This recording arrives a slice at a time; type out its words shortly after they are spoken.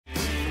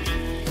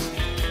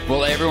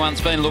Well,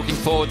 everyone's been looking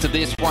forward to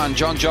this one.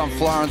 John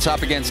Florence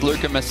up against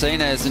Lucca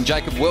Mesinas and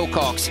Jacob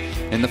Wilcox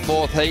in the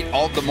fourth heat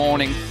of the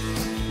morning.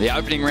 The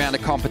opening round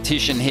of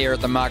competition here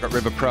at the Margaret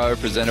River Pro,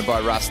 presented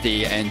by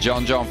Rusty. And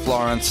John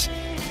Florence,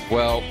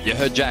 well, you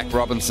heard Jack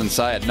Robinson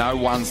say it, no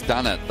one's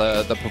done it.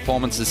 The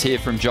performances here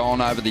from John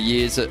over the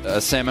years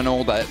are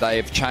seminal. They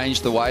have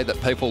changed the way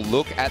that people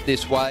look at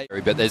this wave.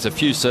 But there's a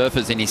few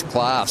surfers in his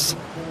class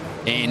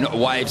in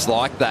waves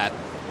like that.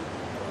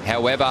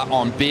 However,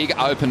 on big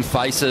open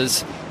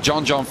faces,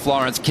 John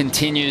Florence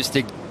continues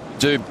to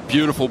do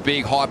beautiful,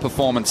 big,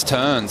 high-performance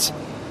turns.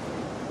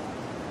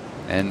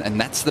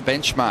 And that's the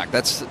benchmark.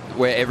 That's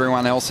where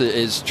everyone else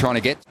is trying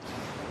to get.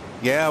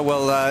 Yeah,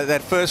 well,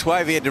 that first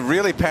wave, he had to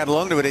really paddle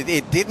onto it.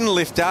 It didn't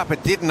lift up.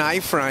 It didn't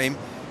A-frame.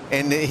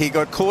 And he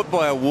got caught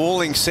by a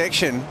walling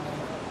section.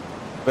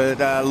 But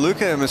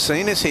Lucca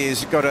Mesinas here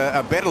has got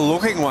a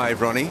better-looking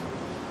wave, Ronnie.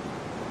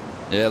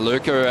 Yeah,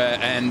 Lucca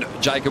and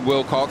Jacob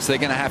Wilcox, they're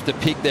going to have to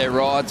pick their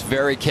rides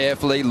very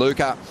carefully.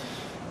 Lucca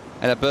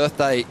had a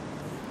birthday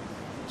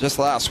just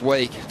last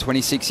week,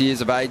 26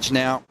 years of age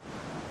now.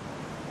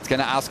 It's going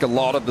to ask a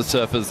lot of the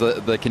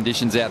surfers, the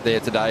conditions out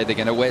there today. They're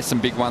going to wear some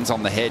big ones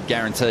on the head,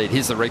 guaranteed.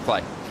 Here's the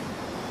replay.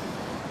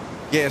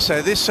 Yeah,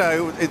 so this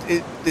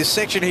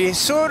section here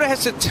sort of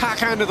has to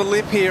tuck under the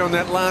lip here on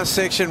that last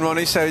section,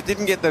 Ronnie, so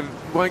it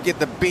won't get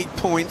the big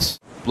points.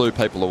 Blew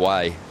people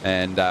away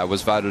and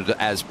was voted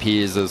as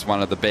peers as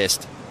one of the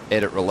best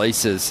edit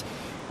releases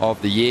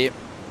of the year.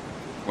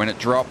 When it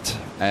dropped,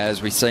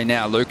 as we see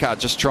now, Lucca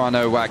just trying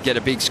to get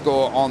a big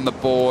score on the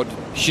board.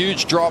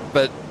 Huge drop,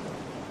 but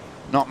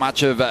not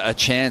much of a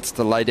chance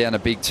to lay down a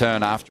big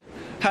turn after.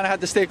 Kind of had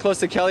to stay close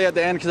to Kelly at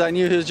the end because I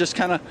knew he was just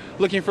kind of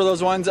looking for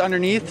those ones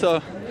underneath,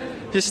 so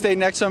just stayed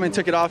next to him and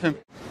took it off him.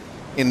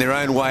 In their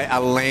own way,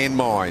 are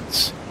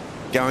landmines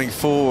going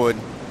forward.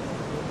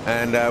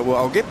 And well,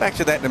 I'll get back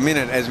to that in a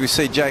minute as we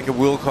see Jacob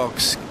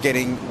Wilcox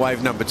getting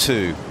wave number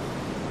 2.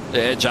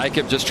 Yeah,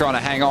 Jacob just trying to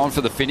hang on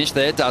for the finish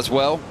there, does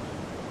well.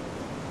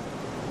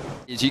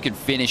 As you can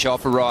finish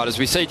off a ride, as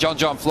we see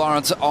John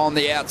Florence on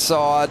the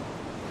outside,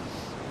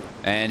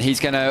 and he's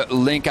going to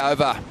link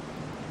over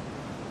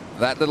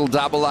that little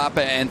double up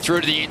and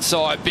through to the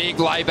inside, big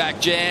layback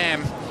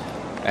jam,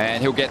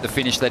 and he'll get the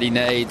finish that he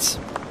needs.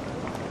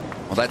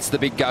 Well, that's the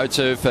big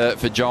go-to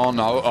for John.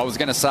 I was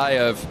going to say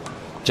of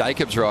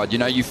Jacob's ride, you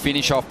know, you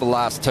finish off the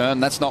last turn,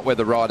 that's not where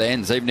the ride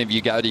ends. Even if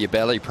you go to your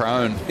belly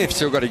prone, you've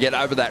still got to get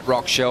over that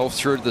rock shelf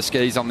through to the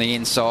skis on the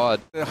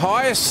inside. The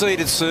highest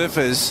seeded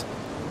surfers,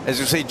 as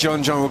you see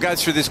John, we'll go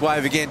through this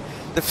wave again.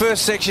 The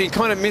first section, he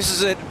kind of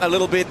misses it a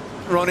little bit,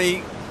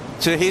 Ronnie,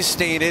 to his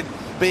standard,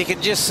 but you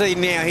can just see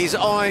now he's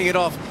eyeing it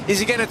off. Is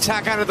he going to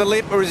tuck under the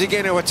lip or is he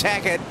going to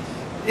attack it?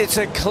 It's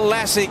a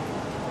classic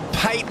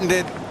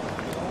patented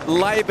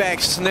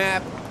layback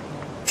snap,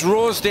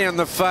 draws down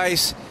the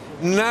face.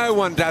 No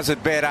one does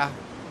it better.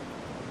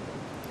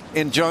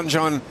 And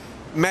John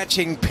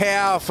matching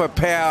power for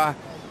power.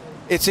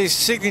 It's his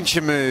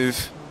signature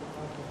move.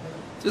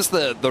 Just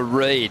the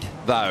read,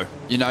 though.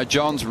 You know,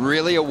 John's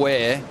really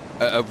aware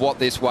of what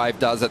this wave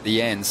does at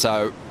the end,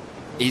 so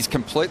he's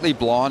completely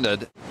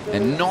blinded,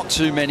 and not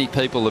too many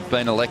people have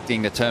been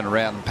electing to turn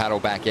around and paddle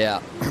back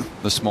out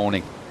this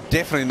morning.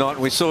 Definitely not.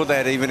 We saw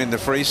that even in the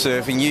free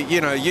surfing.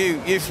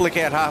 You flick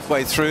out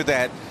halfway through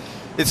that.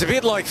 It's a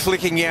bit like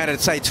flicking out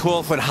at, say,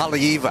 12 at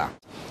Haleiwa.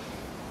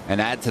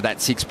 And add to that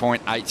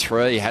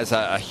 6.83, has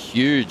a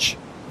huge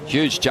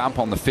jump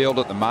on the field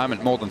at the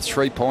moment, more than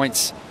 3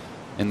 points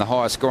in the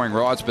highest scoring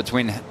rides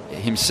between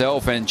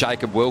himself and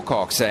Jacob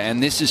Wilcox.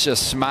 And this is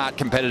just smart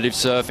competitive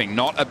surfing,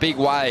 not a big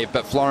wave,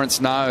 but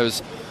Florence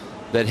knows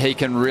that he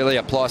can really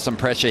apply some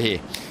pressure here.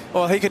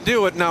 Well, he can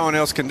do what no one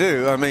else can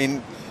do. I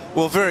mean,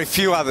 well, very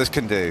few others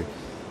can do.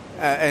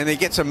 And he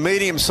gets a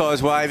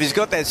medium-sized wave. He's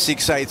got that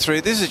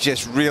 6.83. This is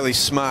just really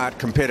smart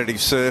competitive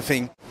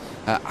surfing.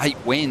 8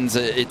 wins.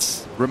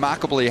 It's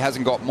remarkable he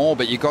hasn't got more,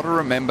 but you've got to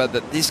remember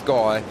that this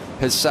guy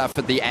has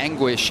suffered the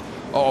anguish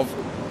of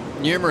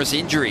numerous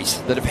injuries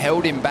that have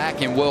held him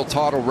back in world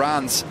title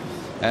runs.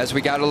 As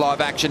we go to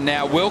live action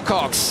now,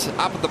 Wilcox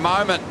up at the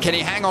moment. Can he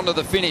hang on to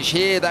the finish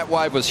here? That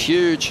wave was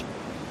huge.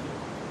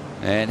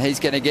 And he's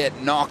going to get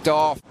knocked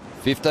off.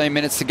 15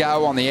 minutes to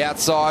go on the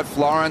outside.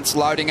 Florence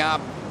loading up.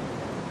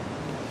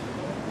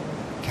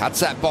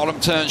 Cuts that bottom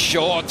turn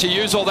short to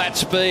use all that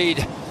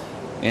speed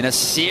in a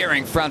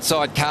searing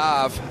frontside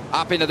carve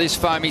up into this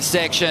foamy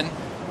section,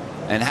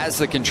 and has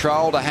the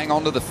control to hang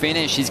on to the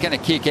finish. He's going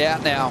to kick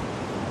out now.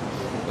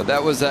 But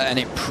that was an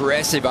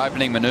impressive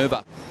opening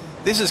manoeuvre.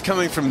 This is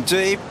coming from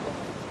deep,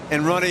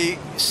 and Ronnie,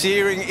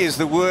 searing is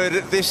the word.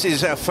 This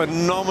is a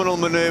phenomenal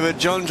manoeuvre.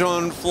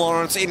 John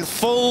Florence in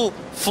full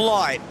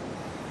flight,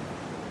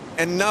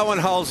 and no one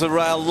holds the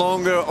rail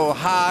longer or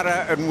harder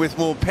and with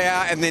more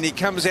power, and then he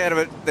comes out of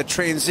it, the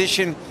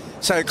transition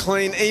so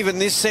clean. Even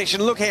this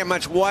section, look how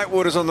much white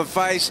water's on the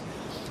face,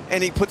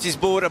 and he puts his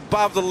board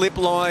above the lip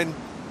line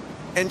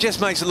and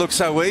just makes it look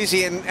so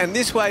easy. And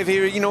this wave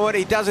here, you know what,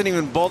 he doesn't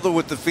even bother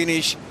with the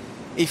finish.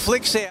 He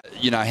flicks out.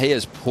 You know, he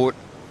has put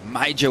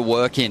major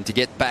work in to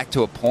get back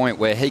to a point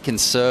where he can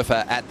surf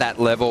at that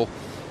level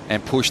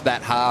and push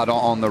that hard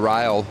on the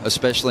rail,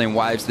 especially in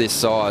waves this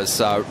size.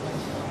 So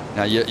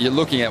you're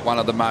looking at one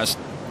of the most,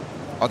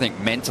 I think,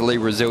 mentally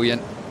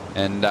resilient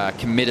and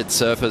committed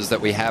surfers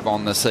that we have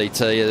on the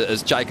CT,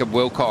 as Jacob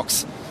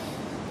Wilcox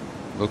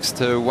looks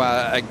to,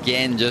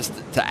 again, just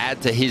to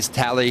add to his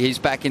tally. He's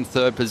back in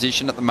third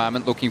position at the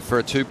moment, looking for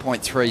a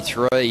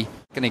 2.33.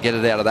 Going to get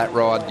it out of that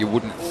ride, you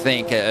wouldn't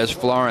think, as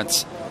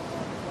Florence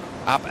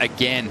up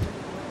again.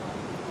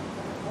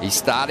 He's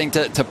starting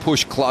to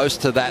push close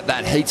to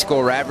that heat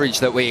score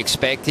average that we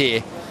expect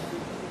here.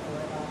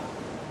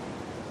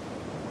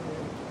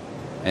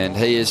 And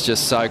he is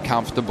just so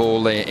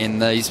comfortable in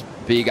these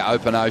big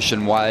open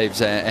ocean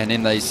waves and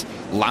in these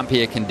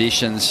lumpier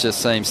conditions,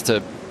 just seems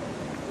to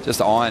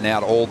just iron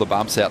out all the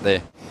bumps out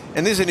there.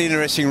 And this is an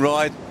interesting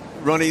ride,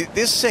 Ronnie.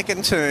 This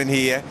second turn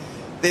here,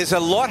 there's a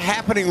lot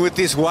happening with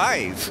this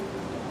wave.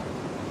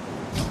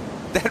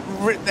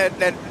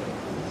 That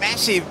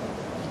massive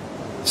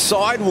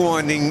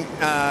sidewinding,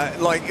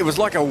 like it was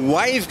like a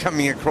wave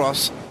coming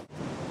across.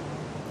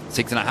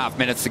 6.5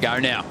 minutes to go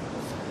now.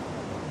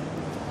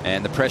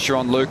 And the pressure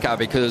on Lucca,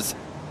 because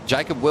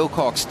Jacob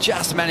Wilcox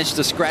just managed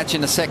to scratch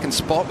in the second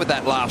spot with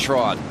that last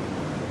ride.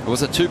 It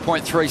was a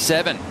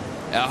 2.37.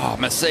 Oh,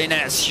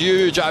 Mesinas,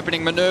 huge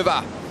opening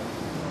manoeuvre.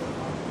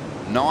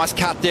 Nice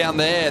cut down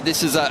there.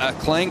 This is a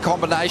clean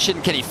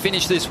combination. Can he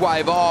finish this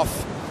wave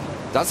off?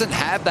 Doesn't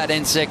have that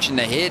end section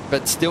to hit,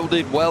 but still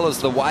did well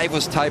as the wave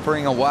was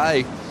tapering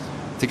away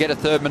to get a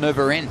third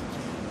manoeuvre in.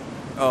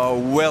 Oh,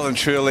 well and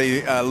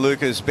truly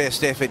Lucca's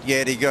best effort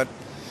yet.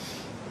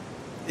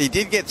 He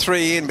did get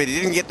 3 in, but he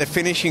didn't get the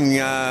finishing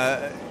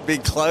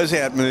big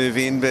closeout move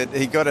in, but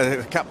he got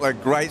a couple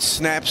of great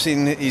snaps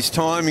in. His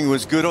timing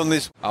was good on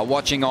this.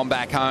 Watching on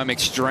back home,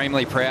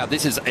 extremely proud.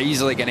 This is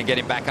easily going to get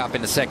him back up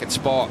in the second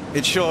spot.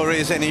 It sure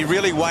is, and he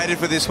really waited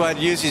for this one,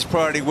 used his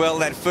priority well.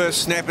 That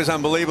first snap is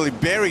unbelievable. He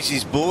buries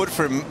his board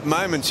for him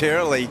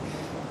momentarily.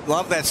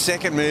 Love that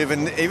second move,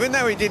 and even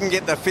though he didn't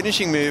get the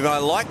finishing move, I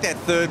like that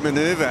third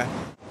manoeuvre.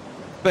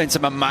 Been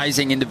some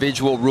amazing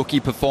individual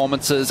rookie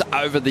performances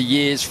over the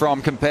years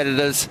from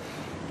competitors,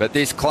 but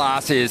this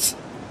class is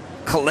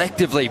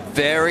collectively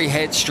very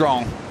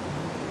headstrong.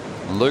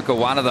 And Lucca,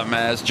 one of them,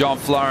 as John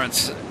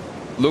Florence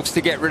looks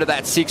to get rid of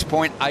that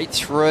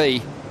 6.83.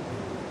 He's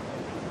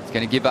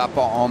going to give up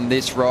on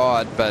this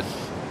ride, but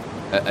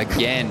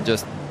again,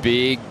 just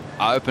big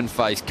open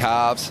face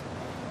calves.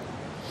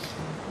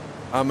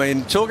 I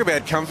mean, talk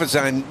about comfort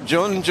zone.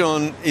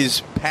 John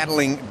is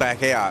paddling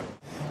back out.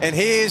 And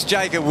here's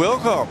Jacob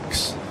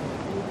Wilcox.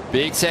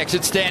 Big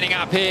section standing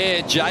up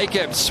here.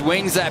 Jacob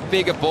swings that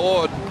bigger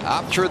board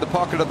up through the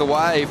pocket of the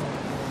wave.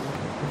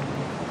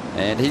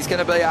 And he's going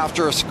to be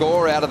after a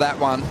score out of that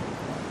one.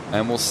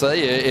 And we'll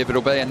see if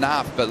it'll be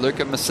enough. But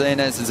Lucca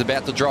Mesinas is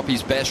about to drop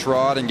his best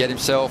ride and get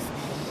himself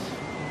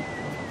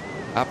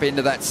up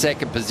into that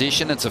second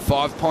position. It's a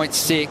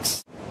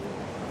 5.6.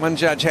 One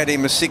judge had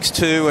him a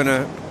 6.2 and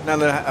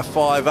another a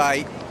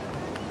 5.8.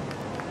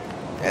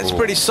 That's a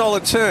pretty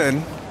solid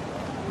turn.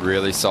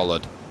 Really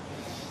solid.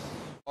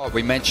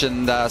 We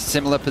mentioned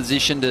similar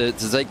position to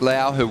Zeke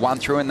Lau, who won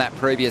through in that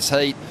previous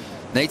heat.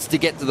 Needs to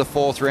get to the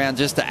fourth round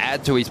just to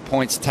add to his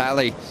points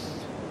tally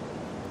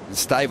and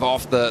stave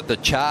off the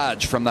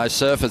charge from those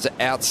surfers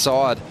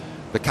outside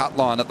the cut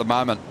line at the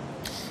moment.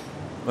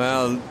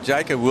 Well,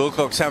 Jacob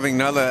Wilcox having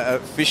another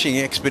fishing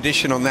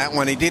expedition on that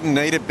one. He didn't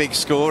need a big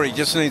score. He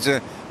just needs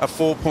a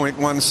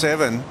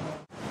 4.17.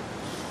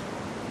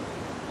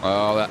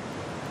 Well,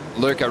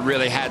 Lucca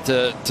really had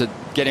to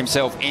get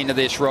himself into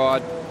this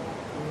ride.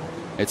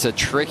 It's a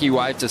tricky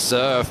wave to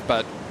surf,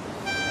 but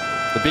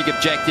the big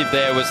objective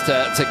there was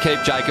to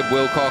keep Jacob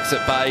Wilcox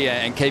at bay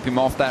and keep him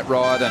off that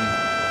ride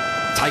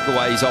and take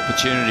away his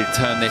opportunity to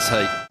turn this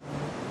heat.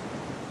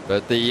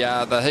 But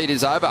the heat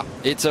is over.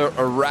 It's a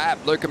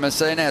wrap. Lucca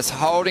Mesinas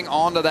holding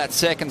on to that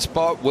second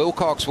spot.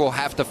 Wilcox will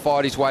have to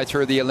fight his way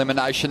through the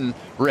elimination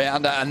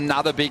round.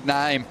 Another big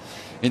name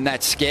in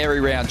that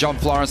scary round. John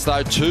Florence,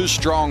 though, too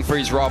strong for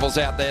his rivals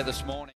out there this morning.